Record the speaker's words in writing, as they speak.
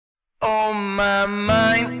On my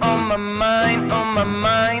mind, on my mind, on my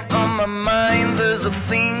mind, on my mind, there's a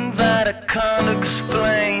thing that I can't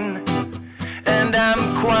explain. And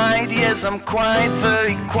I'm quiet, yes I'm quiet,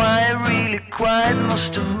 very quiet, really quiet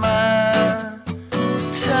most of my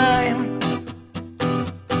time.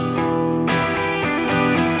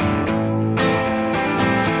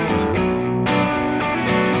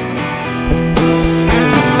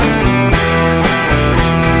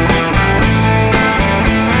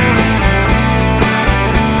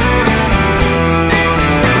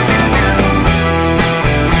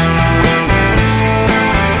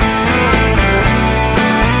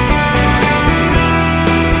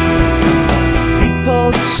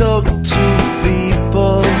 Talk to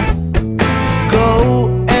people, go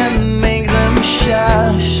and make them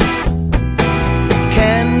shush.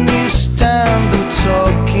 Can you stand them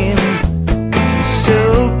talking?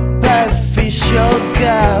 Superficial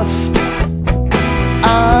guff.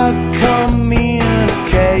 Our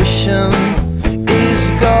communication is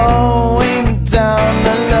going down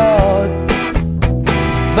a lot,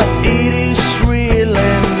 but it is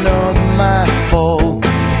really not my fault.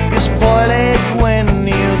 You spoil it when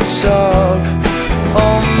talk.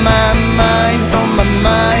 On my mind, on my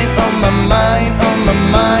mind, on my mind, on my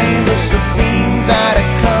mind, there's a thing that I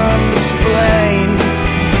can't explain.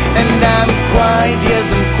 And I'm quiet, yes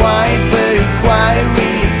I'm quiet, very quiet,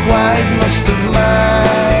 really quiet most of my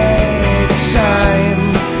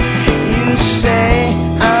time. You say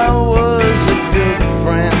I was a good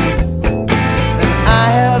friend, and I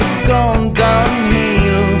have gone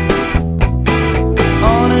downhill.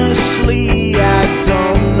 Honestly, I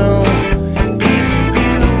don't know if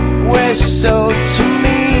you were so to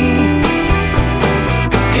me.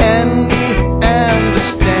 Can you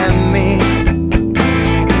understand me?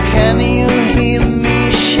 Can you hear me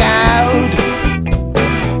shout?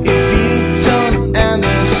 If you don't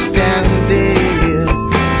understand it,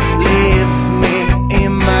 leave me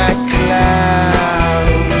in my cloud.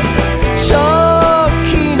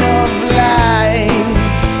 Talking of life,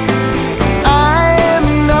 I am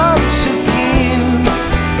not too keen.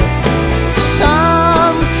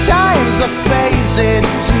 Sometimes I face it,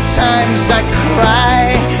 sometimes I cry,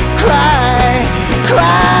 cry,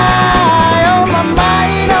 cry. On my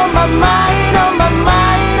mind, on my mind, on my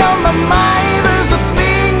mind, on my mind, there's a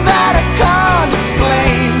thing that I can't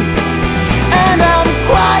explain. And I'm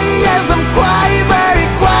quiet, yes I'm quiet, very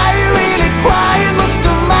quiet, really quiet most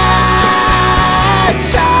of my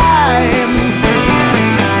time.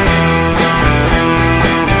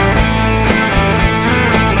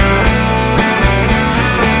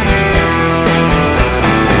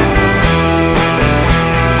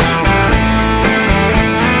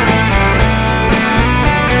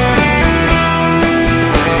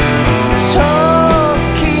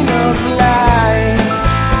 Talking of life,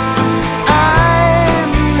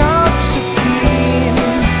 I'm not so keen.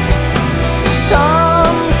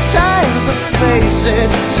 Sometimes I face it,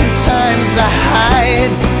 sometimes I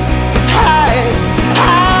hide.